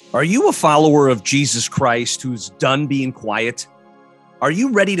Are you a follower of Jesus Christ who's done being quiet? Are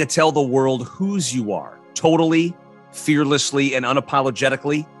you ready to tell the world whose you are, totally, fearlessly, and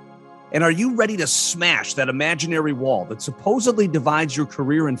unapologetically? And are you ready to smash that imaginary wall that supposedly divides your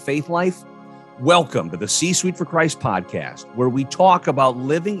career and faith life? Welcome to the C-Suite for Christ podcast, where we talk about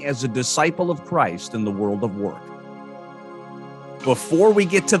living as a disciple of Christ in the world of work. Before we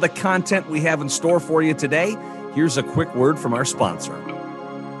get to the content we have in store for you today, here's a quick word from our sponsor.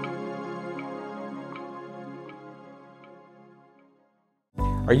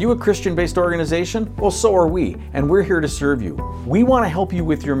 Are you a Christian-based organization? Well, so are we, and we're here to serve you. We want to help you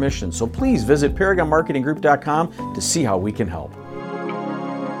with your mission, so please visit ParagonMarketingGroup.com to see how we can help.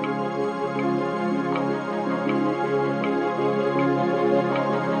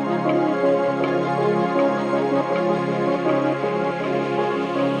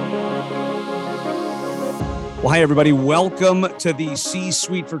 Well, hi, everybody. Welcome to the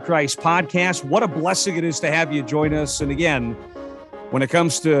C-Suite for Christ podcast. What a blessing it is to have you join us. And again, when it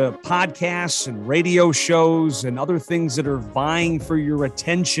comes to podcasts and radio shows and other things that are vying for your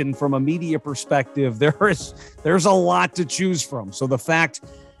attention from a media perspective, there's a lot to choose from. So the fact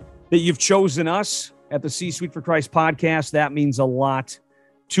that you've chosen us at the C-Suite for Christ podcast, that means a lot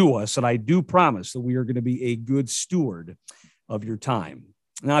to us. And I do promise that we are going to be a good steward of your time.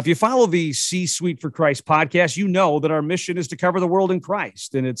 Now, if you follow the C-Suite for Christ podcast, you know that our mission is to cover the world in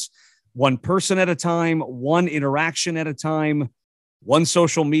Christ. And it's one person at a time, one interaction at a time, one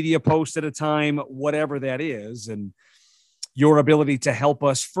social media post at a time, whatever that is. And your ability to help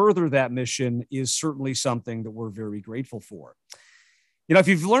us further that mission is certainly something that we're very grateful for. You know, if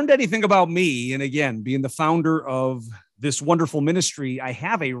you've learned anything about me, and again, being the founder of this wonderful ministry, I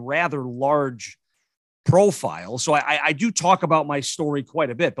have a rather large profile. So I do talk about my story quite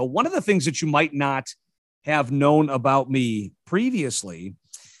a bit. But one of the things that you might not have known about me previously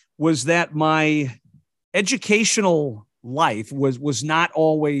was that my educational life was not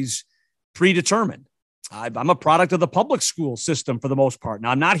always predetermined. I'm a product of the public school system for the most part. Now,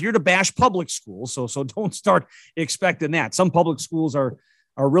 I'm not here to bash public schools, so don't start expecting that. Some public schools are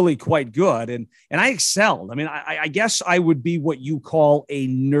really quite good, and I excelled. I mean, I guess I would be what you call a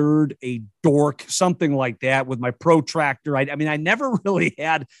nerd, a dork, something like that, with my protractor. I mean, I never really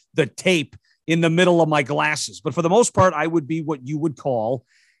had the tape in the middle of my glasses, but for the most part, I would be what you would call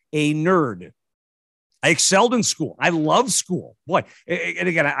a nerd. I excelled in school. I loved school. Boy, and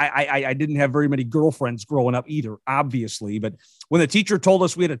again, I didn't have very many girlfriends growing up either, obviously. But when the teacher told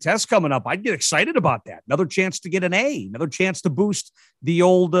us we had a test coming up, I'd get excited about that. Another chance to get an A, another chance to boost the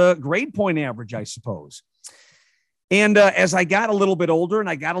old grade point average, I suppose. And as I got a little bit older and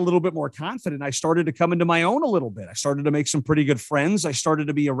I got a little bit more confident, I started to come into my own a little bit. I started to make some pretty good friends. I started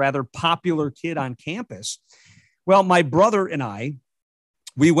to be a rather popular kid on campus. Well, my brother and I,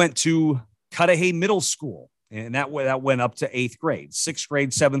 we went to Cudahy Middle School, and that went up to 8th grade, 6th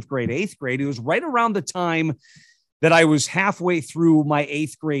grade, 7th grade, 8th grade. It was right around the time that I was halfway through my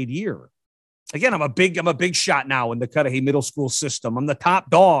 8th grade year. Again, I'm a big shot now in the Cudahy Middle School system. I'm the top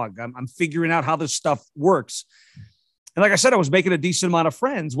dog. I'm figuring out how this stuff works. And like I said, I was making a decent amount of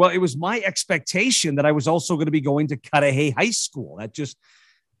friends. Well, it was my expectation that I was also going to be going to Cudahy High School. That just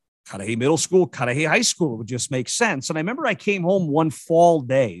Cudahy Middle School, Cudahy High School would just make sense. And I remember I came home one fall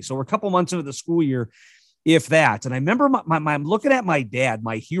day. So we're a couple months into the school year, if that. And I remember I'm looking at my dad,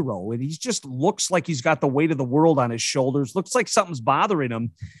 my hero, and he just looks like he's got the weight of the world on his shoulders. Looks like something's bothering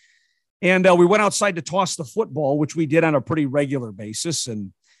him. And we went outside to toss the football, which we did on a pretty regular basis.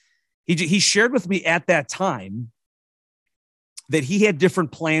 And he shared with me at that time that he had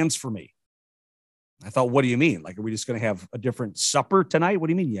different plans for me. I thought, what do you mean? Like, are we just going to have a different supper tonight? What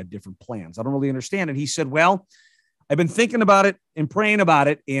do you mean you had different plans? I don't really understand. And he said, well, I've been thinking about it and praying about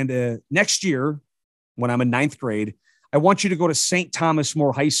it. And next year, when I'm in 9th grade, I want you to go to St. Thomas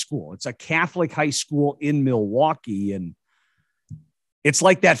More High School. It's a Catholic high school in Milwaukee. And it's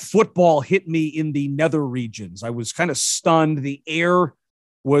like that football hit me in the nether regions. I was kind of stunned. The air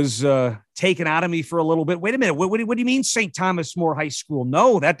was taken out of me for a little bit. Wait a minute. What do you mean St. Thomas More High School?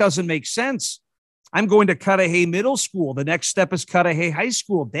 No, that doesn't make sense. I'm going to Cudahy Middle School. The next step is Cudahy High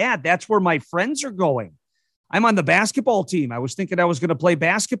School. Dad, that's where my friends are going. I'm on the basketball team. I was thinking I was going to play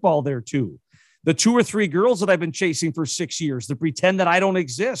basketball there too. The 2 or 3 girls that I've been chasing for 6 years that pretend that I don't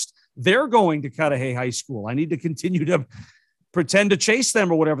exist, they're going to Cudahy High School. I need to continue to pretend to chase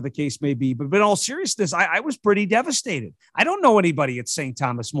them or whatever the case may be. But in all seriousness, I was pretty devastated. I don't know anybody at St.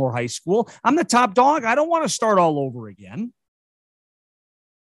 Thomas More High School. I'm the top dog. I don't want to start all over again.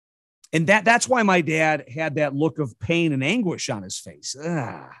 And that's why my dad had that look of pain and anguish on his face.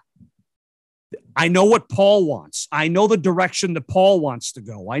 I know what Paul wants. I know the direction that Paul wants to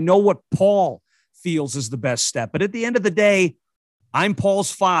go. I know what Paul feels is the best step. But at the end of the day, I'm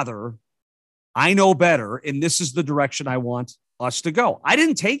Paul's father. I know better, and this is the direction I want us to go. I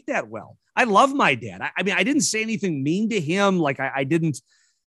didn't take that well. I love my dad. I mean, I didn't say anything mean to him. Like I didn't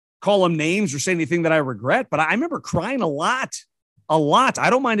call him names or say anything that I regret, but I remember crying a lot. I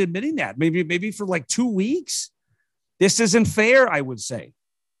don't mind admitting that. Maybe for like 2 weeks. This isn't fair, I would say.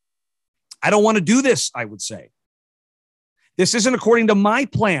 I don't want to do this, I would say. This isn't according to my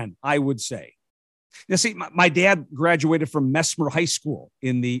plan, I would say. You see, my dad graduated from Mesmer High School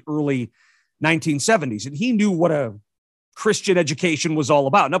in the early 1970s, and he knew what a Christian education was all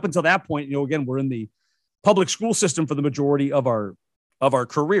about. And up until that point, again, we're in the public school system for the majority of our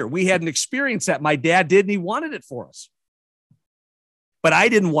career. We hadn't experienced that. My dad did, and he wanted it for us. But I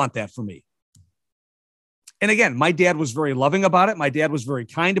didn't want that for me. And again, my dad was very loving about it. My dad was very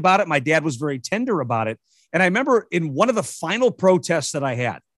kind about it. My dad was very tender about it. And I remember in one of the final protests that I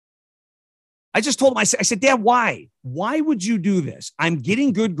had, I just told him, I said, Dad, why? Why would you do this? I'm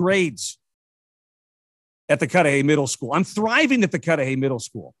getting good grades at the Cudahy Middle School. I'm thriving at the Cudahy Middle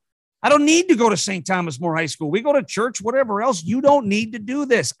School. I don't need to go to St. Thomas More High School. We go to church, whatever else. You don't need to do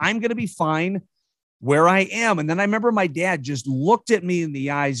this. I'm going to be fine where I am. And then I remember my dad just looked at me in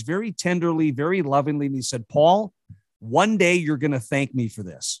the eyes very tenderly, very lovingly. And he said, Paul, one day you're going to thank me for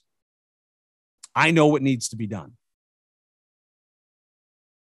this. I know what needs to be done.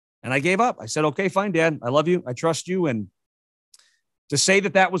 And I gave up. I said, okay, fine, Dad. I love you. I trust you. And to say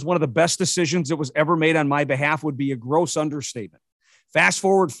that that was one of the best decisions that was ever made on my behalf would be a gross understatement. Fast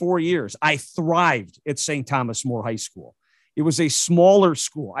forward 4 years, I thrived at St. Thomas More High School. It was a smaller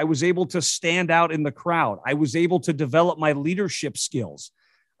school. I was able to stand out in the crowd. I was able to develop my leadership skills.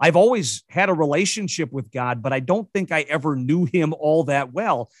 I've always had a relationship with God, but I don't think I ever knew him all that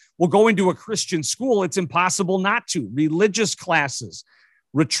well. Well, going to a Christian school, it's impossible not to. Religious classes,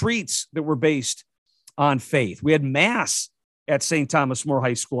 retreats that were based on faith. We had mass at St. Thomas More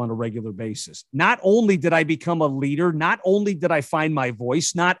High School on a regular basis. Not only did I become a leader, not only did I find my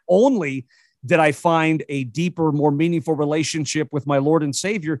voice, not only did I find a deeper, more meaningful relationship with my Lord and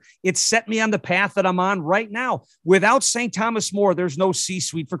Savior, it set me on the path that I'm on right now. Without St. Thomas More, there's no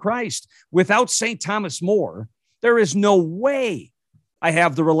C-suite for Christ. Without St. Thomas More, there is no way I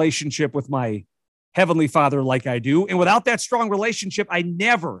have the relationship with my Heavenly Father like I do. And without that strong relationship, I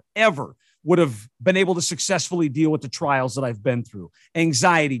never, ever would have been able to successfully deal with the trials that I've been through.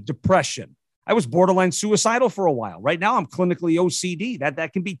 Anxiety, depression. I was borderline suicidal for a while. Right now, I'm clinically OCD.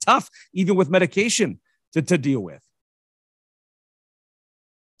 That can be tough, even with medication to deal with.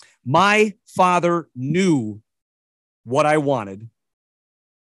 My father knew what I wanted,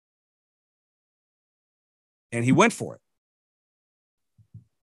 and he went for it.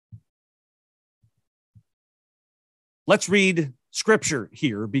 Let's read scripture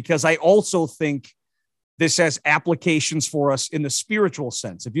here, because I also think this has applications for us in the spiritual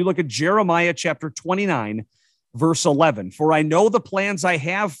sense. If you look at Jeremiah chapter 29, verse 11, for I know the plans I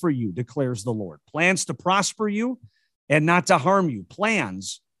have for you, declares the Lord, plans to prosper you and not to harm you,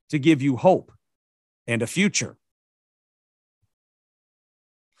 plans to give you hope and a future.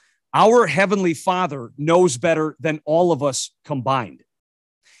 Our Heavenly Father knows better than all of us combined.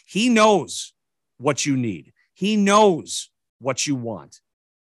 He knows what you need. He knows what you want.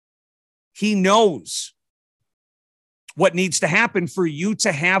 He knows what needs to happen for you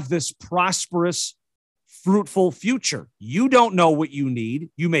to have this prosperous, fruitful future. You don't know what you need.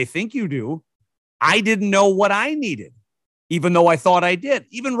 You may think you do. I didn't know what I needed, even though I thought I did.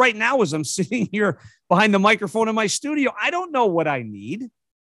 Even right now, as I'm sitting here behind the microphone in my studio, I don't know what I need.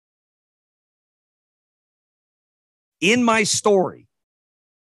 In my story,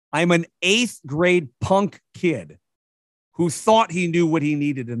 I'm an 8th grade punk kid who thought he knew what he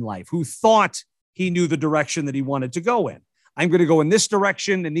needed in life, who thought he knew the direction that he wanted to go in. I'm going to go in this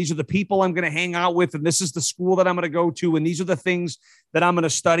direction, and these are the people I'm going to hang out with, and this is the school that I'm going to go to, and these are the things that I'm going to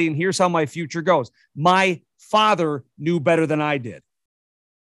study, and here's how my future goes. My father knew better than I did.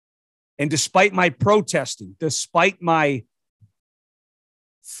 And despite my protesting, despite my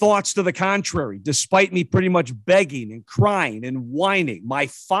thoughts to the contrary, despite me pretty much begging and crying and whining, my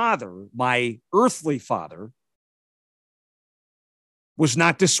father, my earthly father, was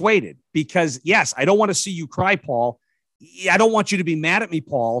not dissuaded, because yes, I don't want to see you cry, Paul. I don't want you to be mad at me,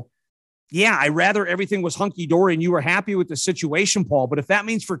 Paul. Yeah, I'd rather everything was hunky-dory and you were happy with the situation, Paul. But if that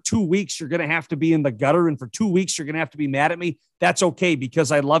means for 2 weeks you're going to have to be in the gutter, and for 2 weeks you're going to have to be mad at me, that's okay,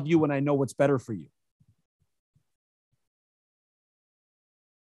 because I love you and I know what's better for you.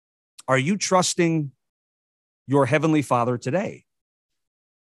 Are you trusting your Heavenly Father today?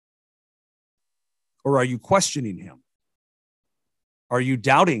 Or are you questioning him? Are you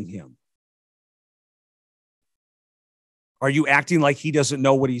doubting him? Are you acting like he doesn't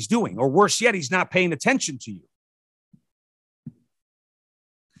know what he's doing? Or worse yet, he's not paying attention to you.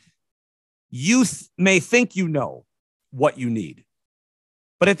 You may think you know what you need,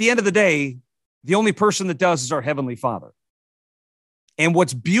 but at the end of the day, the only person that does is our Heavenly Father. And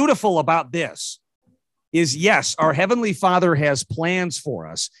what's beautiful about this is, yes, our Heavenly Father has plans for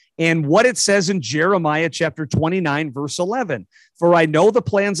us. And what it says in Jeremiah chapter 29, verse 11, for I know the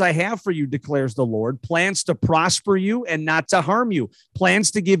plans I have for you, declares the Lord, plans to prosper you and not to harm you,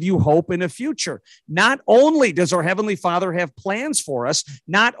 plans to give you hope in a future. Not only does our Heavenly Father have plans for us,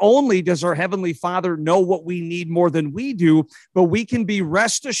 not only does our Heavenly Father know what we need more than we do, but we can be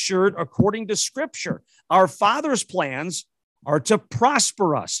rest assured according to Scripture. Our Father's plans are to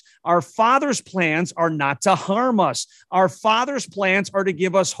prosper us. Our Father's plans are not to harm us. Our Father's plans are to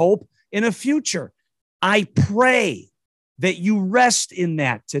give us hope in a future. I pray that you rest in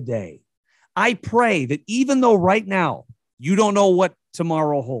that today. I pray that even though right now you don't know what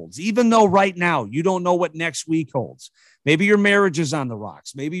tomorrow holds, even though right now you don't know what next week holds, maybe your marriage is on the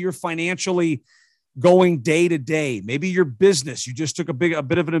rocks, maybe you're financially going day to day, maybe your business, you just took a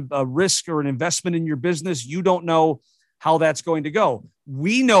bit of a risk or an investment in your business, you don't know how that's going to go.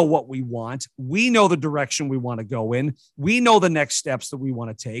 We know what we want. We know the direction we want to go in. We know the next steps that we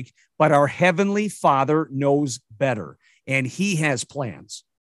want to take, but our Heavenly Father knows better, and He has plans.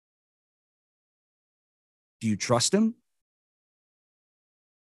 Do you trust Him?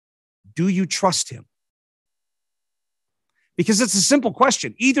 Do you trust Him? Because it's a simple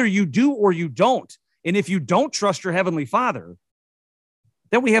question. Either you do or you don't. And if you don't trust your Heavenly Father,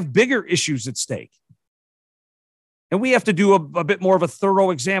 then we have bigger issues at stake. And we have to do a bit more of a thorough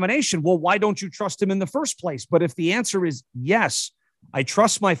examination. Well, why don't you trust Him in the first place? But if the answer is yes, I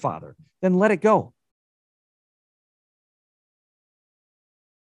trust my Father, then let it go.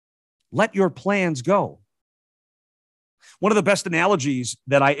 Let your plans go. One of the best analogies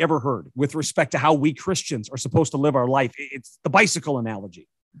that I ever heard with respect to how we Christians are supposed to live our life, it's the bicycle analogy.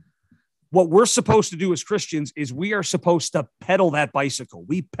 What we're supposed to do as Christians is we are supposed to pedal that bicycle.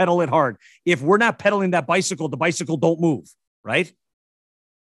 We pedal it hard. If we're not pedaling that bicycle, the bicycle don't move, right?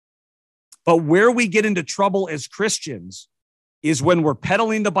 But where we get into trouble as Christians is when we're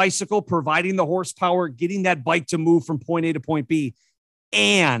pedaling the bicycle, providing the horsepower, getting that bike to move from point A to point B,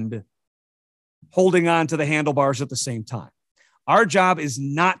 and holding on to the handlebars at the same time. Our job is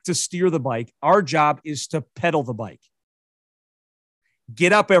not to steer the bike. Our job is to pedal the bike.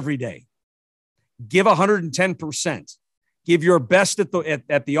 Get up every day. Give 110%. Give your best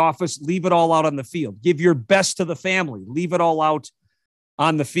at the office. Leave it all out on the field. Give your best to the family. Leave it all out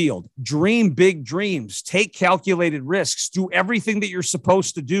on the field. Dream big dreams. Take calculated risks. Do everything that you're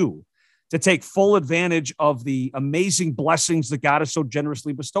supposed to do to take full advantage of the amazing blessings that God has so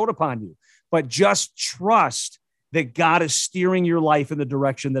generously bestowed upon you. But just trust that God is steering your life in the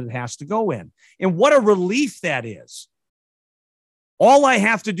direction that it has to go in. And what a relief that is. All I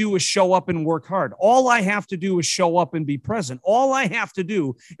have to do is show up and work hard. All I have to do is show up and be present. All I have to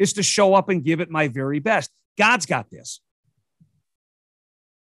do is to show up and give it my very best. God's got this.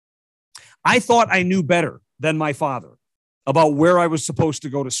 I thought I knew better than my father about where I was supposed to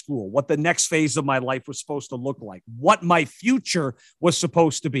go to school, what the next phase of my life was supposed to look like, what my future was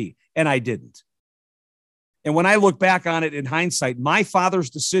supposed to be, and I didn't. And when I look back on it in hindsight, my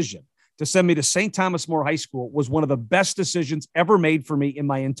father's decision to send me to St. Thomas More High School was one of the best decisions ever made for me in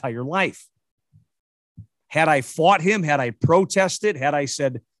my entire life. Had I fought him, had I protested, had I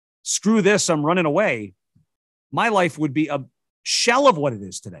said, screw this, I'm running away, my life would be a shell of what it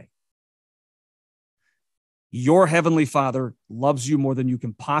is today. Your Heavenly Father loves you more than you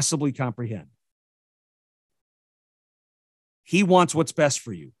can possibly comprehend. He wants what's best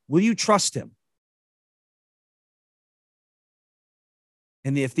for you. Will you trust Him?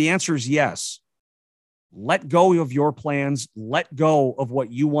 And if the answer is yes, let go of your plans, let go of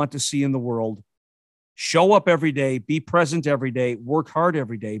what you want to see in the world. Show up every day, be present every day, work hard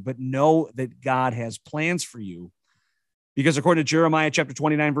every day, but know that God has plans for you. Because according to Jeremiah chapter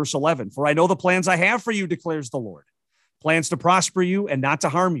 29, verse 11, for I know the plans I have for you, declares the Lord. Plans to prosper you and not to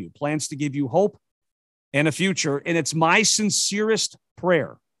harm you. Plans to give you hope and a future. And it's my sincerest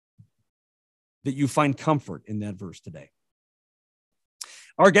prayer that you find comfort in that verse today.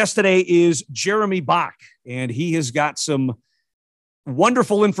 Our guest today is Jeremy Bock, and he has got some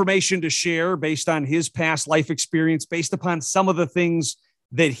wonderful information to share based on his past life experience, based upon some of the things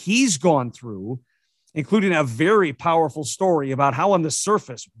that he's gone through, including a very powerful story about how on the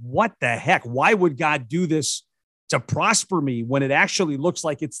surface, what the heck, why would God do this to prosper me, when it actually looks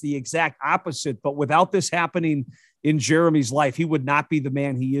like it's the exact opposite. But without this happening in Jeremy's life, he would not be the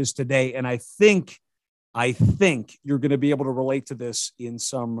man he is today. And I think you're going to be able to relate to this in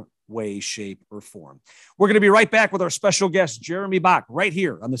some way, shape, or form. We're going to be right back with our special guest, Jeremy Bock, right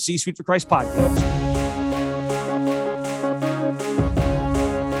here on the C-Suite for Christ podcast.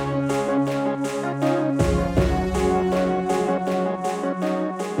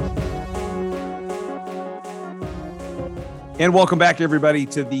 And welcome back, everybody,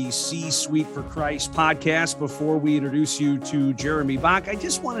 to the C-Suite for Christ podcast. Before we introduce you to Jeremy Bock, I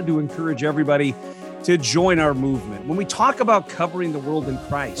just wanted to encourage everybody to join our movement. When we talk about covering the world in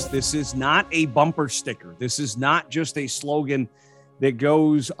Christ, this is not a bumper sticker. This is not just a slogan that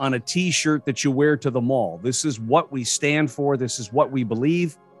goes on a T-shirt that you wear to the mall. This is what we stand for. This is what we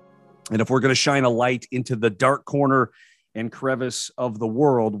believe. And if we're going to shine a light into the dark corner and crevice of the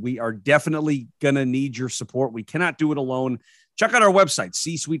world, we are definitely going to need your support. We cannot do it alone. Check out our website,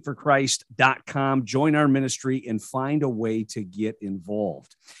 csweetforchrist.com. Join our ministry and find a way to get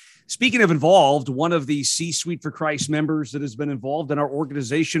involved. Speaking of involved, one of the C-Suite for Christ members that has been involved in our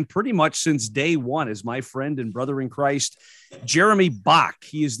organization pretty much since day one is my friend and brother in Christ, Jeremy Bock.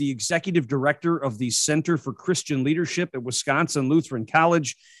 He is the executive director of the Center for Christian Leadership at Wisconsin Lutheran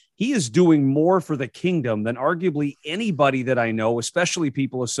College. He is doing more for the kingdom than arguably anybody that I know, especially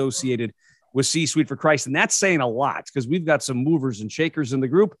people associated with C-Suite for Christ. And that's saying a lot because we've got some movers and shakers in the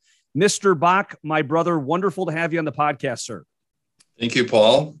group. Mr. Bock, my brother, wonderful to have you on the podcast, sir. Thank you,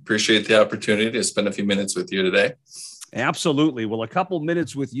 Paul. Appreciate the opportunity to spend a few minutes with you today. Absolutely. Well, a couple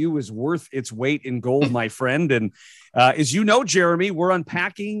minutes with you is worth its weight in gold, my friend. And as you know, Jeremy, we're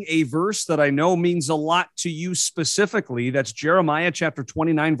unpacking a verse that I know means a lot to you specifically. That's Jeremiah chapter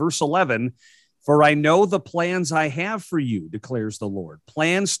 29, verse 11. For I know the plans I have for you, declares the Lord.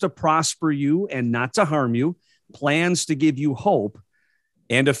 Plans to prosper you and not to harm you. Plans to give you hope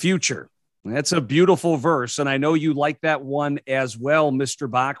and a future. That's a beautiful verse, and I know you like that one as well, Mr.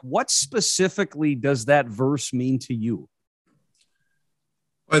 Bock. What specifically does that verse mean to you?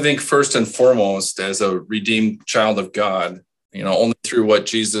 I think first and foremost, as a redeemed child of God, only through what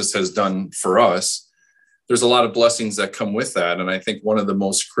Jesus has done for us, there's a lot of blessings that come with that. And I think one of the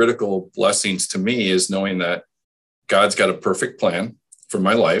most critical blessings to me is knowing that God's got a perfect plan for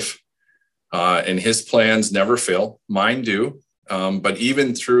my life, and his plans never fail. Mine do. But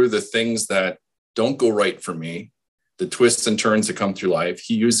even through the things that don't go right for me, the twists and turns that come through life,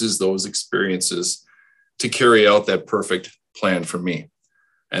 he uses those experiences to carry out that perfect plan for me.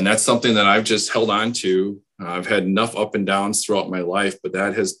 And that's something that I've just held on to. I've had enough up and downs throughout my life, but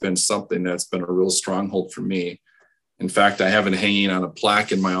that has been something that's been a real stronghold for me. In fact, I have it hanging on a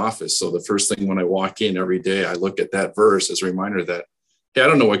plaque in my office. So the first thing when I walk in every day, I look at that verse as a reminder that, hey, I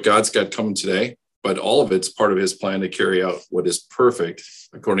don't know what God's got coming today, but all of it's part of his plan to carry out what is perfect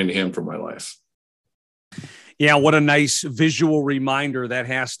according to him for my life. Yeah, what a nice visual reminder that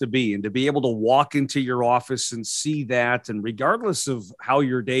has to be. And to be able to walk into your office and see that, and regardless of how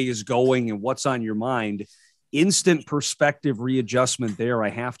your day is going and what's on your mind, instant perspective readjustment there, I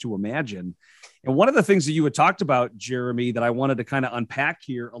have to imagine. And one of the things that you had talked about, Jeremy, that I wanted to kind of unpack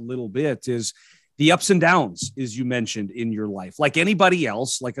here a little bit is the ups and downs, as you mentioned, in your life. Like anybody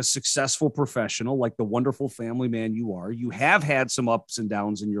else, like a successful professional, like the wonderful family man you are, you have had some ups and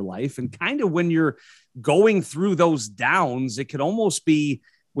downs in your life. And kind of when you're going through those downs, it could almost be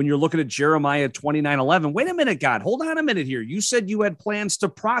when you're looking at Jeremiah 29:11. Wait a minute, God, hold on a minute here. You said you had plans to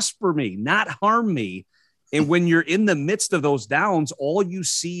prosper me, not harm me. And when you're in the midst of those downs, all you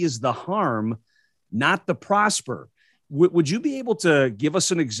see is the harm, not the prosper. Would you be able to give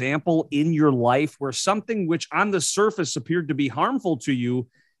us an example in your life where something which on the surface appeared to be harmful to you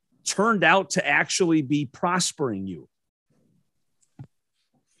turned out to actually be prospering you?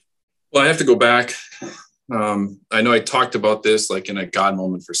 Well, I have to go back. I know I talked about this like in a God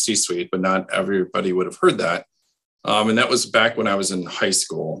moment for C-Suite, but not everybody would have heard that. And that was back when I was in high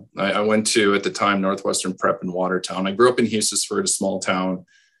school. I went to, at the time, Northwestern Prep in Watertown. I grew up in Hustisford, a small town.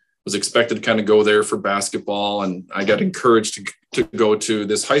 Was expected to kind of go there for basketball. And I got encouraged to go to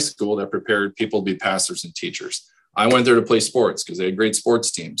this high school that prepared people to be pastors and teachers. I went there to play sports because they had great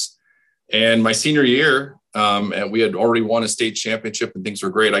sports teams. And my senior year, and we had already won a state championship and things were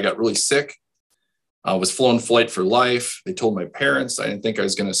great. I got really sick. I was flown flight for life. They told my parents I didn't think I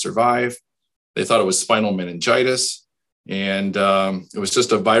was going to survive. They thought it was spinal meningitis. And it was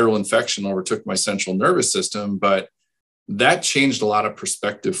just a viral infection overtook my central nervous system. But that changed a lot of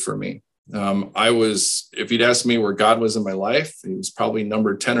perspective for me. If you'd asked me where God was in my life, he was probably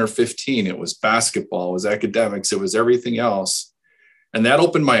number 10 or 15. It was basketball, it was academics, it was everything else. And that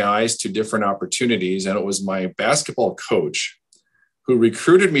opened my eyes to different opportunities. And it was my basketball coach who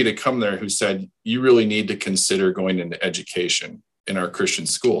recruited me to come there who said, you really need to consider going into education in our Christian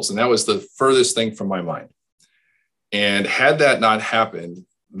schools. And that was the furthest thing from my mind. And had that not happened,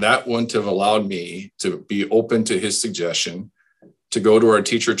 that wouldn't have allowed me to be open to his suggestion to go to our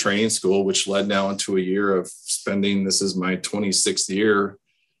teacher training school, which led now into a year of spending, this is my 26th year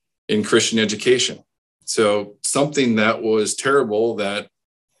in Christian education. So something that was terrible, that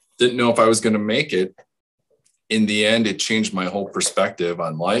didn't know if I was going to make it, in the end, it changed my whole perspective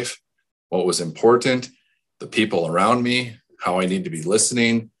on life, what was important, the people around me, how I need to be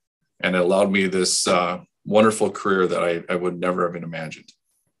listening, and it allowed me this wonderful career that I would never have imagined.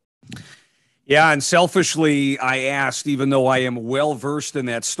 Yeah, and selfishly, I asked, even though I am well-versed in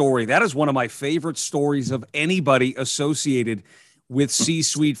that story, that is one of my favorite stories of anybody associated with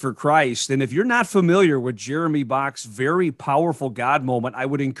C-Suite for Christ. And if you're not familiar with Jeremy Bock's very powerful God moment, I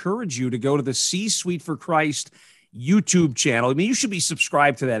would encourage you to go to the C-Suite for Christ YouTube channel. I mean, you should be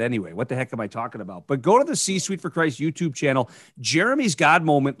subscribed to that anyway. What the heck am I talking about? But go to the C-Suite for Christ YouTube channel. Jeremy's God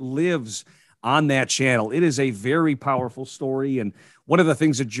moment lives on that channel. It is a very powerful story. And one of the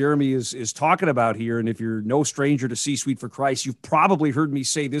things that Jeremy is talking about here, and if you're no stranger to C-Suite for Christ, you've probably heard me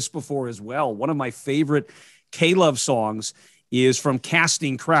say this before as well. One of my favorite K-Love songs is from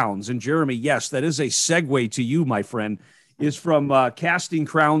Casting Crowns. And Jeremy, yes, that is a segue to you, my friend, is from Casting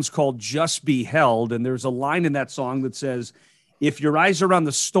Crowns called Just Be Held. And there's a line in that song that says, if your eyes are on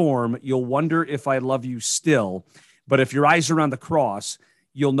the storm, you'll wonder if I love you still. But if your eyes are on the cross,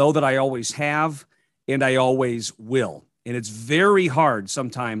 you'll know that I always have and I always will. And it's very hard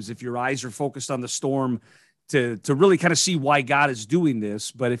sometimes if your eyes are focused on the storm to really kind of see why God is doing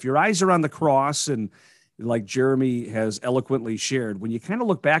this. But if your eyes are on the cross, and like Jeremy has eloquently shared, when you kind of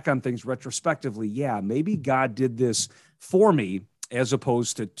look back on things retrospectively, yeah, maybe God did this for me as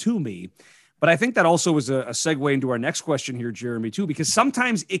opposed to me. But I think that also is a segue into our next question here, Jeremy, too, because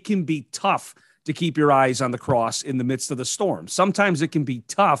sometimes it can be tough to keep your eyes on the cross in the midst of the storm. Sometimes it can be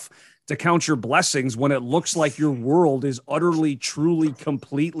tough to count your blessings when it looks like your world is utterly, truly,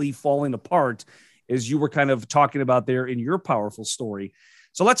 completely falling apart, as you were kind of talking about there in your powerful story.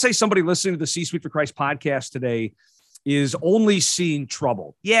 So let's say somebody listening to the C-Suite for Christ podcast today is only seeing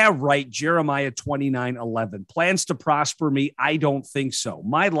trouble. Yeah, right. Jeremiah 29:11. Plans to prosper me? I don't think so.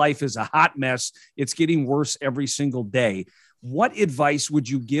 My life is a hot mess. It's getting worse every single day. What advice would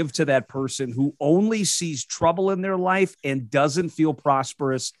you give to that person who only sees trouble in their life and doesn't feel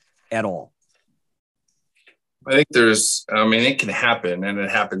prosperous at all? I think it can happen, and it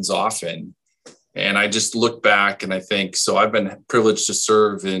happens often. And I just look back and I think, so I've been privileged to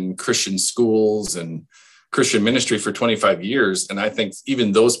serve in Christian schools and Christian ministry for 25 years. And I think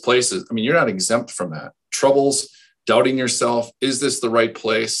even those places, you're not exempt from that. Troubles, doubting yourself, is this the right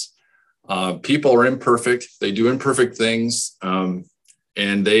place? People are imperfect. They do imperfect things, and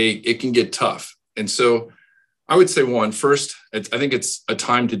it can get tough. And so I would say first, I think it's a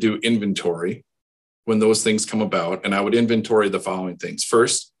time to do inventory when those things come about. And I would inventory the following things.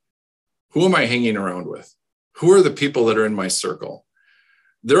 First, who am I hanging around with? Who are the people that are in my circle?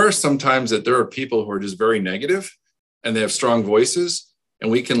 There are some times that there are people who are just very negative and they have strong voices, and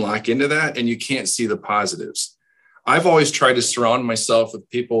we can lock into that and you can't see the positives. I've always tried to surround myself with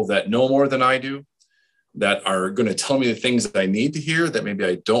people that know more than I do, that are going to tell me the things that I need to hear, that maybe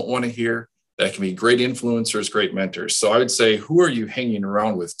I don't want to hear, that can be great influencers, great mentors. So I would say, who are you hanging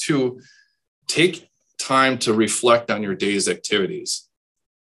around with? 2, take time to reflect on your day's activities.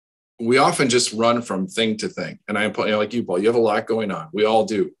 We often just run from thing to thing. And like you, Paul, you have a lot going on. We all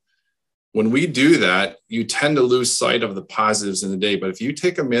do. When we do that, you tend to lose sight of the positives in the day. But if you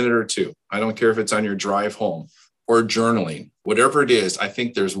take a minute or 2, I don't care if it's on your drive home or journaling, whatever it is, I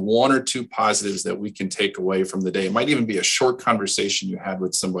think there's 1 or 2 positives that we can take away from the day. It might even be a short conversation you had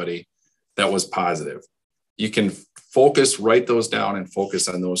with somebody that was positive. You can write those down and focus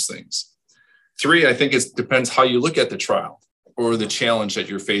on those things. 3, I think it depends how you look at the trial or the challenge that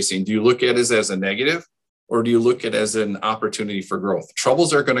you're facing. Do you look at it as a negative, or do you look at it as an opportunity for growth?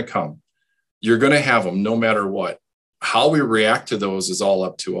 Troubles are going to come. You're going to have them no matter what. How we react to those is all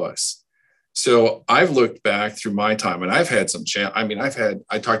up to us. So I've looked back through my time, and I've had some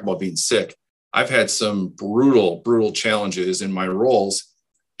I talked about being sick. I've had some brutal challenges in my roles.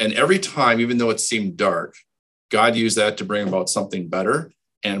 And every time, even though it seemed dark, God used that to bring about something better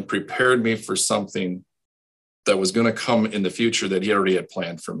and prepared me for something that was going to come in the future that he already had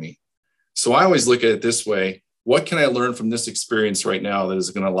planned for me. So I always look at it this way: what can I learn from this experience right now that is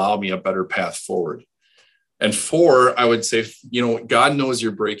going to allow me a better path forward? And 4, I would say, God knows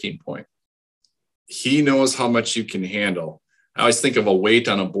your breaking point. He knows how much you can handle. I always think of a weight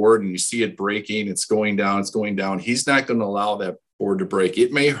on a board and you see it breaking, it's going down, it's going down. He's not going to allow that board to break.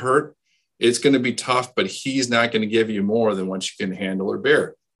 It may hurt. It's going to be tough, but he's not going to give you more than what you can handle or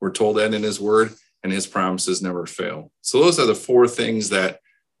bear. We're told that in his word, and his promises never fail. So those are the 4 things that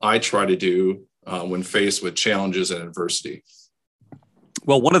I try to do when faced with challenges and adversity.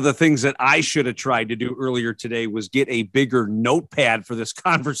 Well, one of the things that I should have tried to do earlier today was get a bigger notepad for this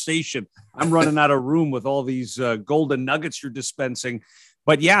conversation. I'm running out of room with all these golden nuggets you're dispensing.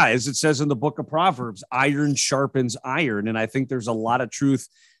 But yeah, as it says in the book of Proverbs, iron sharpens iron. And I think there's a lot of truth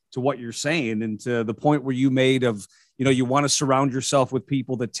to what you're saying, and to the point where you made of, you want to surround yourself with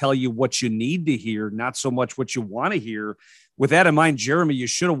people that tell you what you need to hear, not so much what you want to hear. With that in mind, Jeremy, you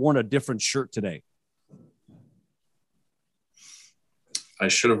should have worn a different shirt today. I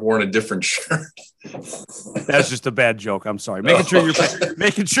should have worn a different shirt. That's just a bad joke. I'm sorry.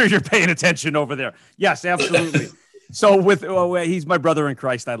 Making sure you're paying attention over there. Yes, absolutely. So he's my brother in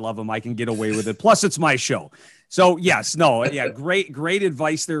Christ. I love him. I can get away with it. Plus, it's my show. So yes, no, yeah, great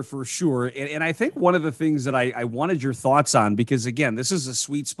advice there for sure. And I think one of the things that I wanted your thoughts on, because again, this is a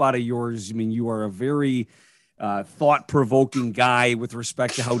sweet spot of yours. I mean, you are a very thought-provoking guy with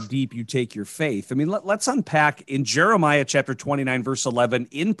respect to how deep you take your faith. I mean, let's unpack in Jeremiah chapter 29, verse 11,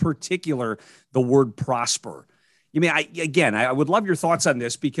 in particular, the word prosper. I would love your thoughts on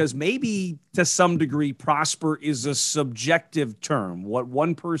this, because maybe to some degree, prosper is a subjective term. What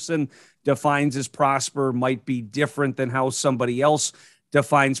one person defines as prosper might be different than how somebody else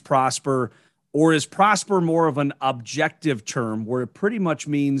defines prosper. Or is prosper more of an objective term where it pretty much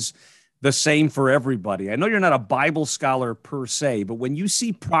means the same for everybody? I know you're not a Bible scholar per se, but when you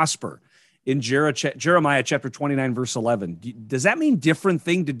see prosper in Jeremiah chapter 29, verse 11, does that mean different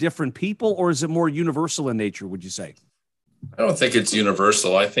thing to different people, or is it more universal in nature, would you say? I don't think it's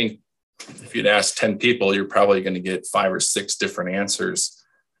universal. I think if you'd ask 10 people, you're probably going to get 5 or 6 different answers.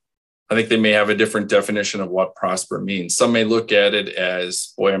 I think they may have a different definition of what prosper means. Some may look at it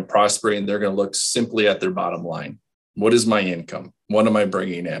as, boy, I'm prospering. They're going to look simply at their bottom line. What is my income? What am I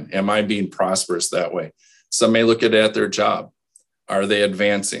bringing in? Am I being prosperous that way? Some may look at it at their job. Are they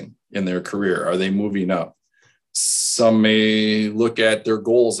advancing in their career? Are they moving up? Some may look at their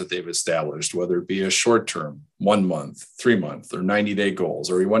goals that they've established, whether it be a short term, 1 month, 3 month, or 90-day goals,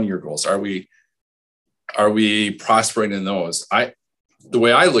 or 1-year goals. Are we prospering in those? The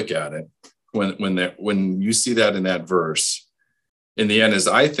way I look at it, when you see that in that verse, in the end, is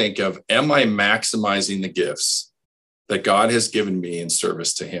I think of, am I maximizing the gifts that God has given me in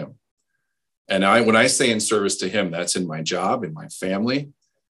service to him? And when I say in service to him, that's in my job, in my family,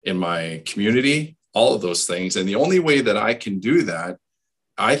 in my community, all of those things. And the only way that I can do that,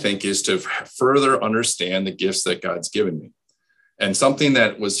 I think, is to further understand the gifts that God's given me. And something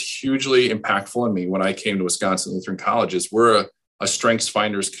that was hugely impactful in me when I came to Wisconsin Lutheran College is we're a Strengths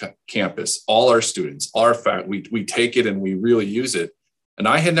Finders campus. All our students, we take it and we really use it. And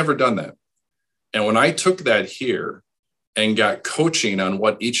I had never done that. And when I took that here and got coaching on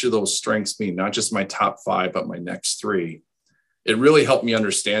what each of those strengths mean, not just my top 5, but my next 3, it really helped me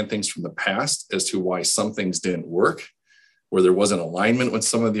understand things from the past as to why some things didn't work, where there wasn't alignment with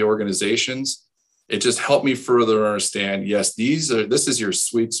some of the organizations. It just helped me further understand, yes, this is your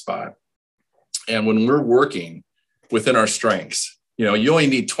sweet spot. And when we're working within our strengths, you only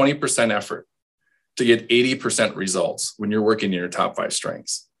need 20% effort to get 80% results when you're working in your top 5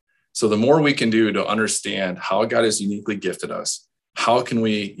 strengths. So the more we can do to understand how God has uniquely gifted us, how can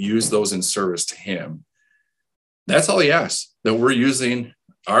we use those in service to him? That's all he asks, that we're using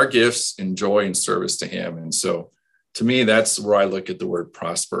our gifts in joy and service to him. And so to me, that's where I look at the word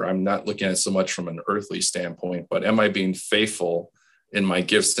prosper. I'm not looking at it so much from an earthly standpoint, but am I being faithful in my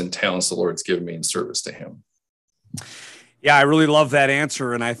gifts and talents the Lord's given me in service to him? Yeah, I really love that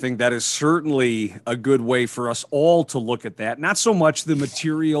answer. And I think that is certainly a good way for us all to look at that. Not so much the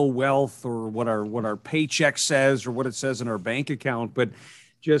material wealth or what our paycheck says or what it says in our bank account, but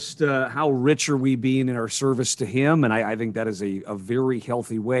just how rich are we being in our service to him? And I think that is a very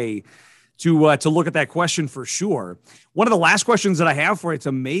healthy way to look at that question for sure. One of the last questions that I have for you, it's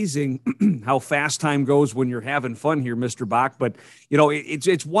amazing how fast time goes when you're having fun here, Mr. Bock. But,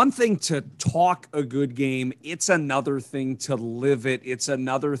 it's one thing to talk a good game. It's another thing to live it. It's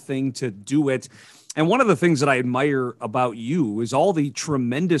another thing to do it. And one of the things that I admire about you is all the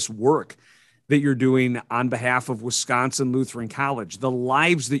tremendous work that you're doing on behalf of Wisconsin Lutheran College, the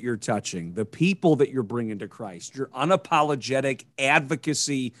lives that you're touching, the people that you're bringing to Christ, your unapologetic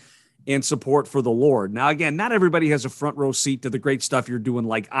advocacy and support for the Lord. Now, again, not everybody has a front row seat to the great stuff you're doing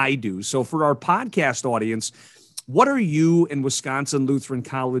like I do. So for our podcast audience, what are you and Wisconsin Lutheran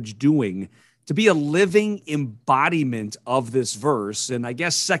College doing to be a living embodiment of this verse? And I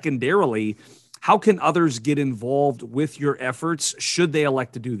guess secondarily, how can others get involved with your efforts should they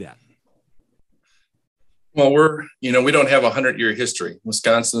elect to do that? Well, we don't have a 100-year history.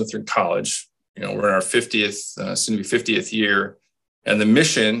 Wisconsin Lutheran College, we're in our 50th, soon to be 50th year. And the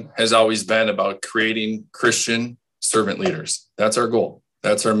mission has always been about creating Christian servant leaders. That's our goal.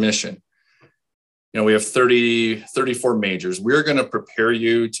 That's our mission. We have 34 majors. We're going to prepare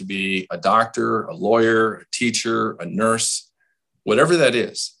you to be a doctor, a lawyer, a teacher, a nurse, whatever that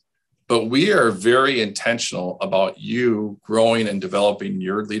is. But we are very intentional about you growing and developing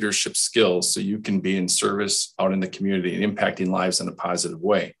your leadership skills so you can be in service out in the community and impacting lives in a positive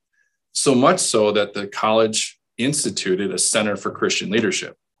way. So much so that the college instituted a Center for Christian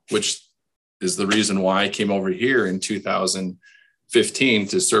Leadership, which is the reason why I came over here in 2015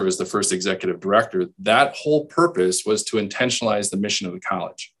 to serve as the first executive director. That whole purpose was to intentionalize the mission of the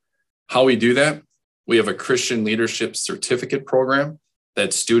college. How we do that? We have a Christian Leadership Certificate program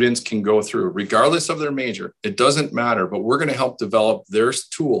that students can go through regardless of their major. It doesn't matter, but we're going to help develop their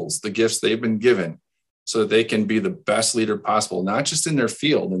tools, the gifts they've been given, so that they can be the best leader possible, not just in their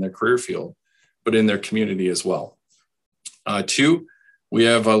field, in their career field, but in their community as well. 2, we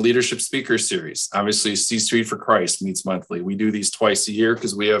have a leadership speaker series. Obviously, C-Suite for Christ meets monthly. We do these twice a year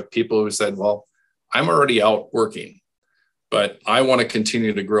because we have people who said, well, I'm already out working, but I want to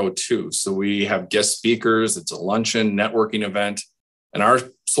continue to grow too. So we have guest speakers. It's a luncheon, networking event. And our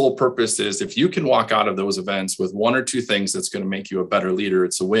sole purpose is if you can walk out of those events with 1 or 2 things that's going to make you a better leader,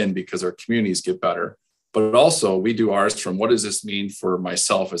 it's a win because our communities get better. But also we do ours from what does this mean for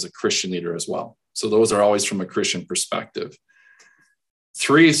myself as a Christian leader as well? So those are always from a Christian perspective.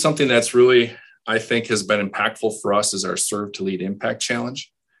 3, something that's really, I think, has been impactful for us is our Serve to Lead Impact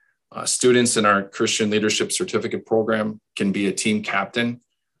Challenge. Students in our Christian Leadership Certificate program can be a team captain.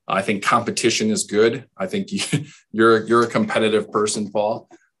 I think competition is good. I think you're a competitive person, Paul.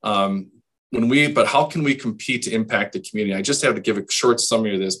 But how can we compete to impact the community? I just have to give a short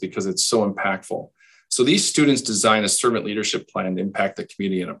summary of this because it's so impactful. So these students design a servant leadership plan to impact the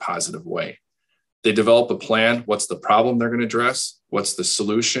community in a positive way. They develop a plan. What's the problem they're going to address? What's the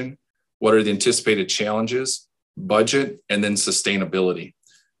solution? What are the anticipated challenges? Budget, and then sustainability.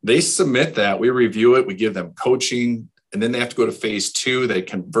 They submit that. We review it. We give them coaching. And then they have to go to phase 2. They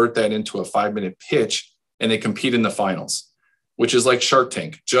convert that into a 5-minute pitch and they compete in the finals, which is like Shark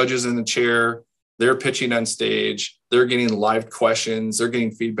Tank. Judges in the chair, they're pitching on stage, they're getting live questions, they're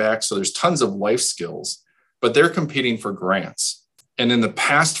getting feedback. So there's tons of life skills, but they're competing for grants. And in the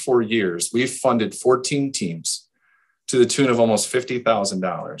past 4 years, we've funded 14 teams to the tune of almost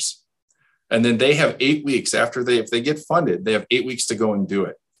 $50,000. And then they have 8 weeks if they get funded, they have 8 weeks to go and do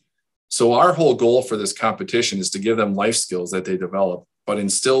it. So our whole goal for this competition is to give them life skills that they develop, but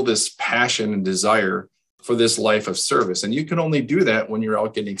instill this passion and desire for this life of service. And you can only do that when you're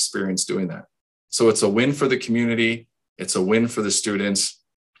out getting experience doing that. So it's a win for the community. It's a win for the students.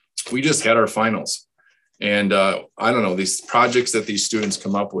 We just had our finals. And I don't know, these projects that these students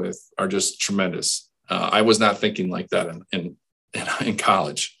come up with are just tremendous. I was not thinking like that in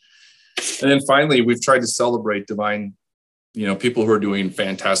college. And then finally, we've tried to celebrate divine people who are doing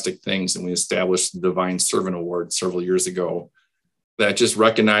fantastic things. And we established the Divine Servant Award several years ago that just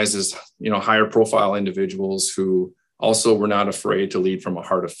recognizes, higher profile individuals who also were not afraid to lead from a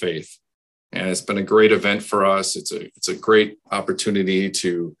heart of faith. And it's been a great event for us. It's a great opportunity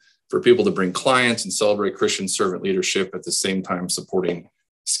for people to bring clients and celebrate Christian servant leadership at the same time supporting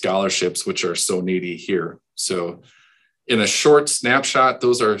scholarships, which are so needy here. So in a short snapshot,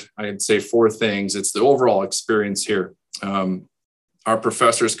 those are, I'd say, 4 things. It's the overall experience here. Our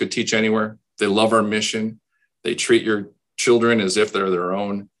professors could teach anywhere. They love our mission. They treat your children as if they're their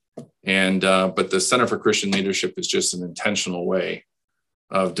own. But the Center for Christian Leadership is just an intentional way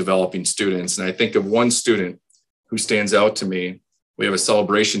of developing students. And I think of one student who stands out to me. We have a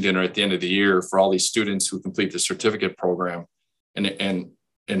celebration dinner at the end of the year for all these students who complete the certificate program. And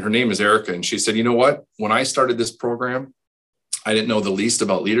her name is Erica. And she said, you know what? When I started this program, I didn't know the least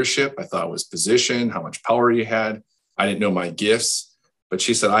about leadership. I thought it was position, how much power you had. I didn't know my gifts. But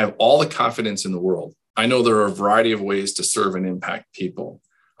she said, I have all the confidence in the world. I know there are a variety of ways to serve and impact people.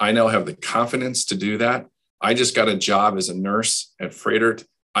 I now have the confidence to do that. I just got a job as a nurse at Freighter.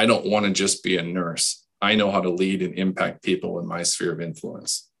 I don't want to just be a nurse. I know how to lead and impact people in my sphere of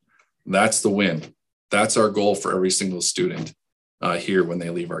influence. That's the win. That's our goal for every single student here when they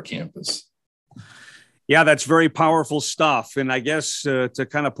leave our campus. Yeah, that's very powerful stuff. And I guess to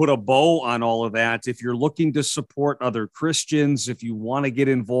kind of put a bow on all of that, if you're looking to support other Christians, if you want to get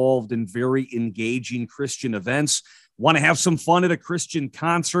involved in very engaging Christian events, want to have some fun at a Christian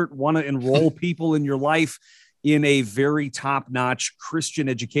concert, want to enroll people in your life in a very top-notch Christian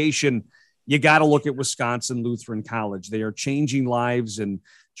education, you got to look at Wisconsin Lutheran College. They are changing lives, and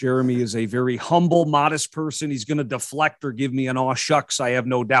Jeremy is a very humble, modest person. He's going to deflect or give me an aw shucks, I have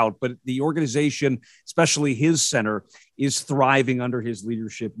no doubt. But the organization, especially his center, is thriving under his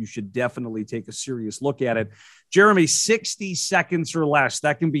leadership. You should definitely take a serious look at it. Jeremy, 60 seconds or less.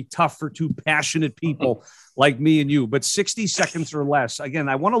 That can be tough for two passionate people like me and you, but 60 seconds or less. Again,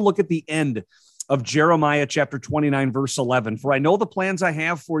 I want to look at the end of Jeremiah chapter 29, verse 11. For I know the plans I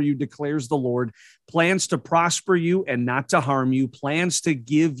have for you, declares the Lord, plans to prosper you and not to harm you, plans to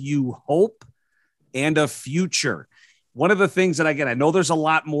give you hope and a future. One of the things that, again, I know there's a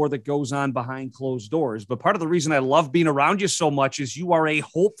lot more that goes on behind closed doors, but part of the reason I love being around you so much is you are a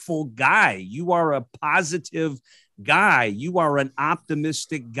hopeful guy. You are a positive guy. You are an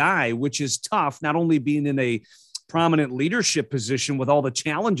optimistic guy, which is tough, not only being in a prominent leadership position with all the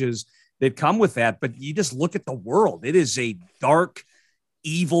challenges that come with that, but you just look at the world. It is a dark,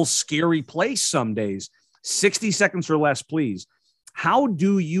 evil, scary place some days. 60 seconds or less, please. How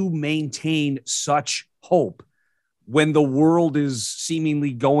do you maintain such hope when the world is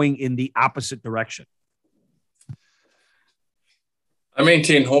seemingly going in the opposite direction? I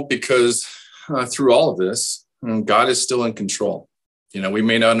maintain hope because through all of this, God is still in control. We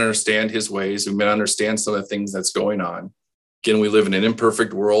may not understand his ways. We may not understand some of the things that's going on. Again, we live in an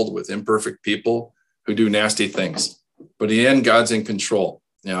imperfect world with imperfect people who do nasty things. But in the end, God's in control.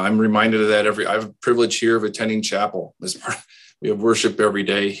 I'm reminded of that I have a privilege here of attending chapel. We have worship every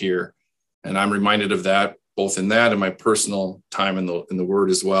day here. And I'm reminded of that, both in that and my personal time in the Word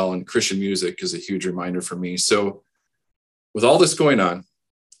as well. And Christian music is a huge reminder for me. So with all this going on,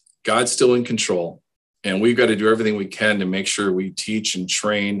 God's still in control. And we've got to do everything we can to make sure we teach and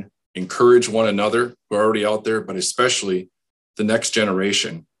train, encourage one another who are already out there, but especially the next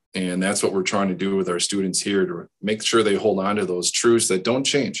generation. And that's what we're trying to do with our students here, to make sure they hold on to those truths that don't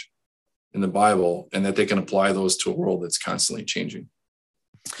change in the Bible and that they can apply those to a world that's constantly changing.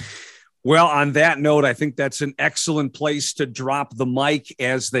 Well, on that note, I think that's an excellent place to drop the mic,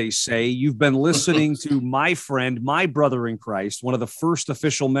 as they say. You've been listening to my friend, my brother in Christ, one of the first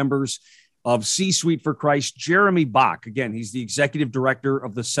official members of C-Suite for Christ, Jeremy Bock. Again, he's the executive director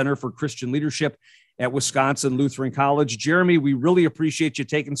of the Center for Christian Leadership at Wisconsin Lutheran College. Jeremy, we really appreciate you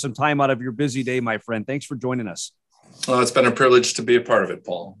taking some time out of your busy day, my friend. Thanks for joining us. Well, it's been a privilege to be a part of it,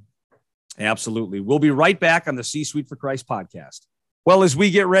 Paul. Absolutely. We'll be right back on the C-Suite for Christ podcast. Well, as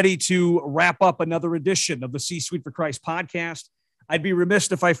we get ready to wrap up another edition of the C-Suite for Christ podcast, I'd be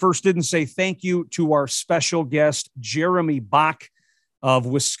remiss if I first didn't say thank you to our special guest, Jeremy Bock of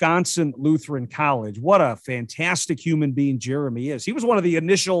Wisconsin Lutheran College. What a fantastic human being Jeremy is. He was one of the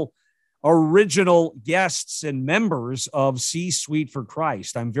original guests and members of C-Suite for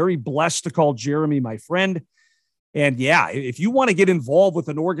Christ. I'm very blessed to call Jeremy my friend. And yeah, if you want to get involved with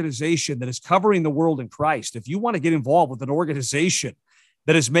an organization that is covering the world in Christ, if you want to get involved with an organization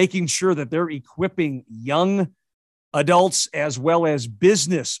that is making sure that they're equipping young adults as well as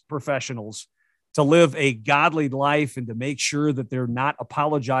business professionals to live a godly life and to make sure that they're not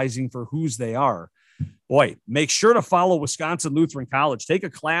apologizing for whose they are, boy, make sure to follow Wisconsin Lutheran College. Take a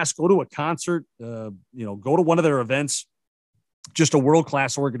class, go to a concert, go to one of their events. Just a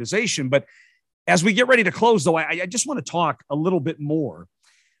world-class organization. But as we get ready to close, though, I just want to talk a little bit more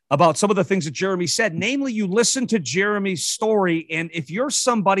about some of the things that Jeremy said. Namely, you listen to Jeremy's story, and if you're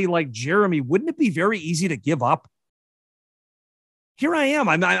somebody like Jeremy, wouldn't it be very easy to give up? Here I am.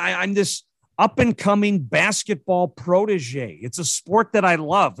 I'm this up-and-coming basketball protege. It's a sport that I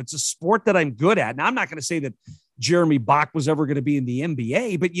love. It's a sport that I'm good at. Now, I'm not going to say that Jeremy Bock was ever going to be in the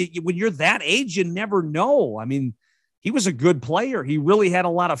NBA, but when you're that age, you never know. I mean, he was a good player. He really had a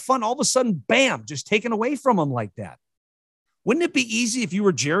lot of fun. All of a sudden, bam, just taken away from him like that. Wouldn't it be easy if you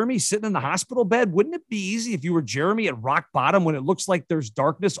were Jeremy sitting in the hospital bed? Wouldn't it be easy if you were Jeremy at rock bottom when it looks like there's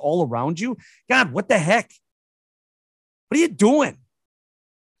darkness all around you? God, what the heck? What are you doing?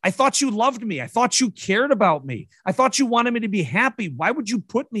 I thought you loved me. I thought you cared about me. I thought you wanted me to be happy. Why would you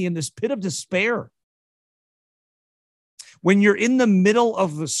put me in this pit of despair? When you're in the middle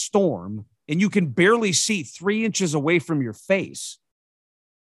of the storm and you can barely see 3 inches away from your face,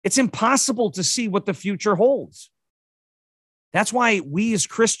 it's impossible to see what the future holds. That's why we as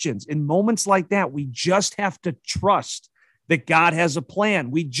Christians, in moments like that, we just have to trust that God has a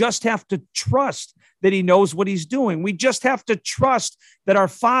plan. We just have to trust that he knows what he's doing. We just have to trust that our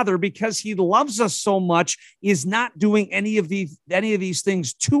Father, because he loves us so much, is not doing any of these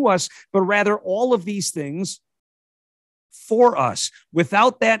things to us, but rather all of these things for us.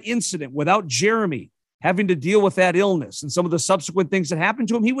 Without that incident, without Jeremy having to deal with that illness and some of the subsequent things that happened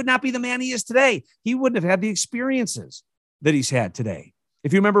to him, he would not be the man he is today. He wouldn't have had the experiences that he's had today.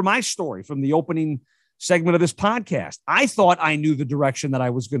 If you remember my story from the opening segment of this podcast, I thought I knew the direction that I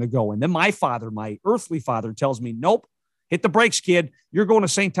was going to go. And then my father, my earthly father, tells me, nope, hit the brakes, kid. You're going to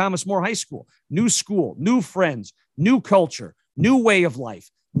St. Thomas More High School, new friends, new culture, new way of life,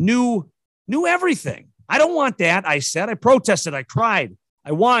 new everything. I don't want that. I said, I protested. I cried. I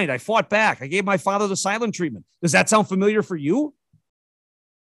whined. I fought back. I gave my father the silent treatment. Does that sound familiar for you?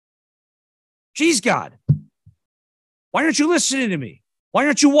 Geez, God, why aren't you listening to me? Why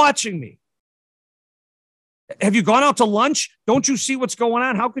aren't you watching me? Have you gone out to lunch? Don't you see what's going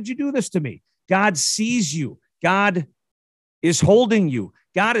on? How could you do this to me? God sees you. God is holding you.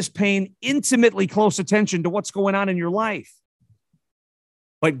 God is paying intimately close attention to what's going on in your life.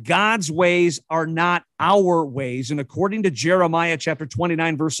 But God's ways are not our ways. And according to Jeremiah chapter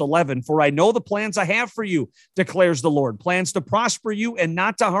 29, verse 11, for I know the plans I have for you, declares the Lord, plans to prosper you and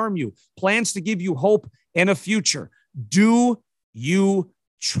not to harm you, plans to give you hope and a future. Do you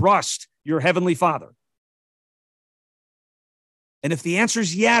trust your heavenly Father? And if the answer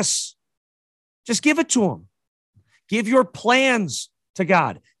is yes, just give it to him. Give your plans to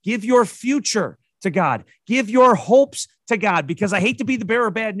God. Give your future to God. Give your hopes to God, because I hate to be the bearer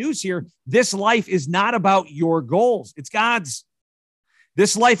of bad news here. This life is not about your goals. It's God's.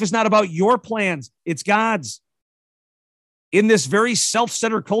 This life is not about your plans. It's God's. In this very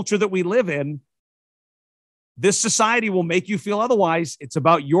self-centered culture that we live in, this society will make you feel otherwise. It's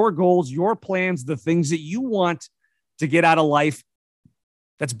about your goals, your plans, the things that you want to get out of life.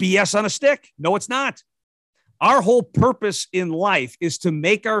 That's BS on a stick. No, it's not. Our whole purpose in life is to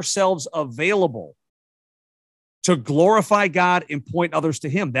make ourselves available to glorify God and point others to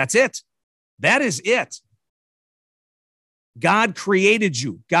him. That's it. That is it. God created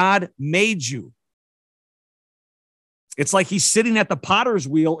you. God made you. It's like he's sitting at the potter's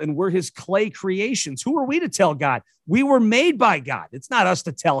wheel and we're his clay creations. Who are we to tell God? We were made by God. It's not us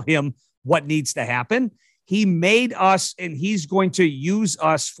to tell him what needs to happen. He made us and he's going to use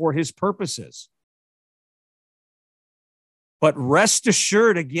us for his purposes. But rest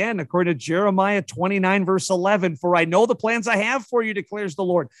assured, again, according to Jeremiah 29, verse 11, for I know the plans I have for you, declares the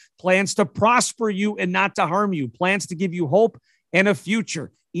Lord, plans to prosper you and not to harm you, plans to give you hope and a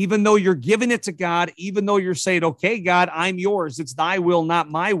future. Even though you're giving it to God, even though you're saying, okay, God, I'm yours. It's thy will, not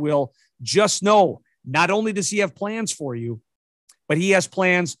my will. Just know, not only does he have plans for you, but he has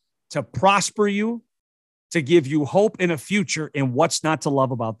plans to prosper you, to give you hope and a future. And what's not to love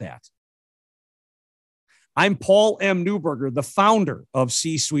about that? I'm Paul M. Newberger, the founder of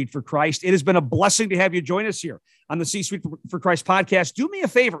C-Suite for Christ. It has been a blessing to have you join us here on the C-Suite for Christ podcast. Do me a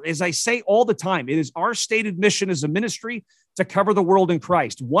favor, as I say all the time, it is our stated mission as a ministry to cover the world in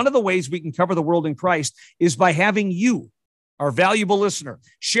Christ. One of the ways we can cover the world in Christ is by having you, our valuable listener,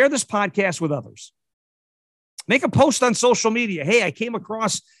 share this podcast with others. Make a post on social media. Hey, I came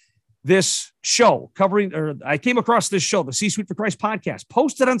across this show I came across this show, the C-Suite for Christ podcast.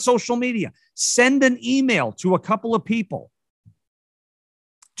 Post it on social media. Send an email to a couple of people.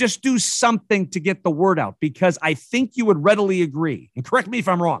 Just do something to get the word out, because I think you would readily agree, and correct me if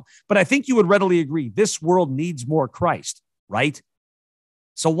I'm wrong, but I think you would readily agree this world needs more Christ, right?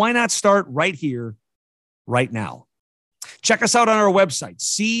 So why not start right here, right now? Check us out on our website,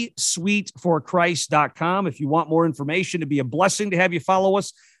 csuiteforchrist.com. If you want more information, it'd be a blessing to have you follow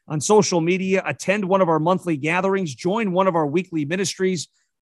us on social media, attend one of our monthly gatherings, join one of our weekly ministries.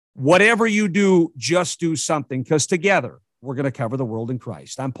 Whatever you do, just do something, because together we're going to cover the world in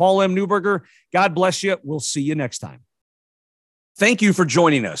Christ. I'm Paul M. Newberger. God bless you. We'll see you next time. Thank you for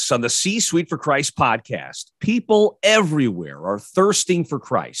joining us on the C-Suite for Christ podcast. People everywhere are thirsting for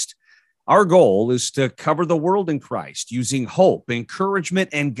Christ. Our goal is to cover the world in Christ using hope,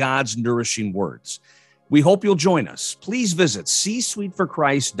 encouragement, and God's nourishing words. We hope you'll join us. Please visit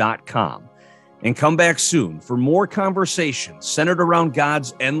csuiteforchrist.com and come back soon for more conversations centered around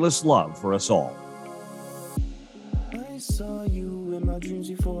God's endless love for us all. I saw you in my dreams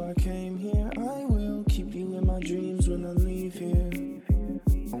before I came here. I will keep you in my dreams when I leave here.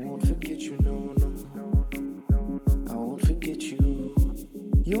 I won't forget you, no. I won't forget you.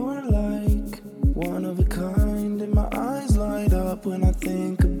 You're like one of a kind, and my eyes light up when I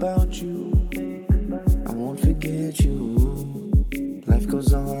think about you. I won't forget you. Life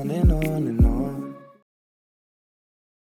goes on and on.